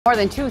More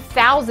than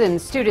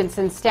 2,000 students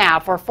and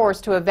staff were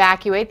forced to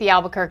evacuate the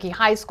Albuquerque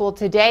High School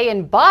today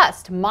and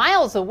bust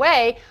miles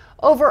away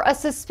over a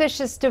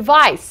suspicious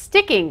device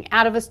sticking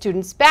out of a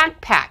student's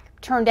backpack.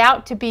 Turned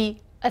out to be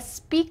a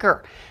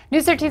speaker.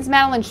 News 13's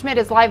Madeline Schmidt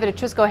is live at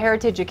Atrisco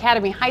Heritage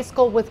Academy High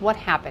School with what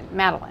happened.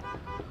 Madeline.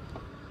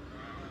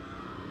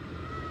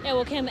 Yeah,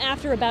 well, Kim,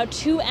 after about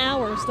 2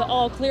 hours, the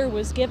all clear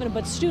was given,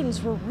 but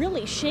students were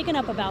really shaken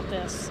up about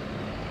this.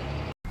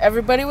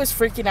 Everybody was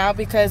freaking out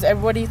because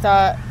everybody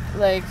thought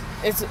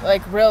it's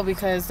real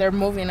because they're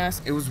moving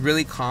us. It was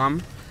really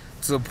calm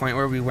to the point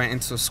where we went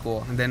into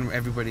school, and then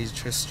everybody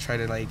just tried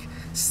to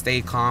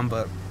stay calm,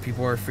 but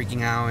people were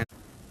freaking out.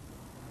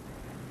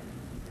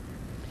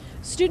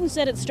 Students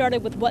said it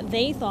started with what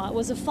they thought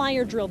was a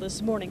fire drill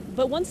this morning,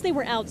 but once they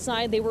were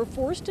outside, they were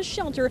forced to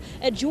shelter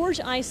at George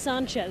I.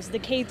 Sanchez, the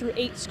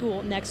K-8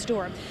 school next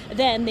door.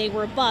 Then they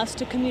were bused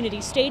to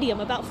Community Stadium,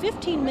 about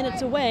 15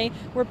 minutes away,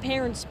 where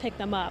parents picked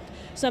them up.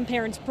 Some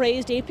parents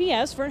praised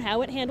APS for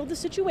how it handled the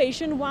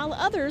situation, while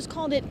others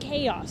called it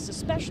chaos,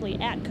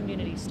 especially at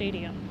Community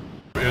Stadium.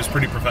 It was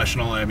pretty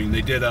professional. I mean,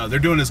 they're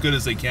doing as good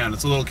as they can.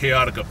 It's a little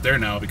chaotic up there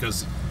now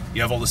because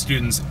you have all the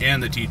students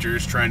and the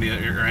teachers and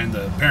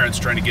the parents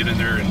trying to get in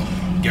there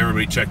and get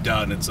everybody checked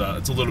out, and it's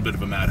a little bit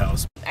of a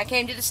madhouse. I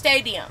came to the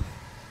stadium.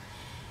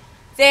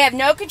 They have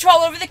no control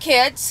over the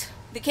kids.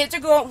 The kids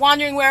are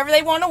wandering wherever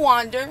they want to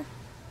wander.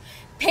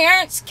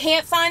 Parents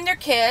can't find their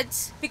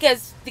kids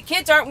because the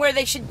kids aren't where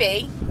they should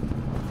be.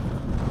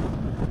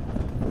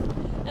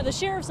 Now, the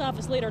sheriff's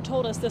office later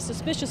told us the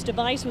suspicious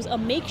device was a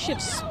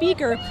makeshift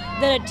speaker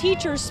that a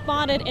teacher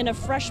spotted in a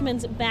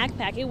freshman's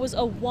backpack. It was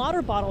a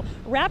water bottle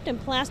wrapped in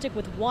plastic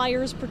with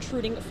wires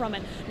protruding from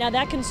it. Now,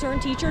 that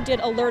concerned teacher did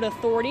alert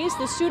authorities.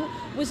 The student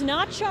was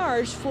not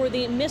charged for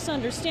the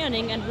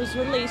misunderstanding and was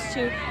released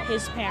to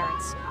his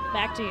parents.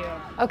 Back to you.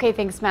 Okay,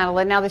 thanks,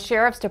 Madeline. Now, the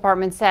sheriff's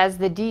department says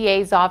the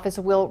DA's office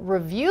will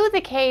review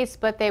the case,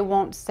 but they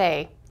won't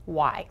say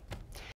why.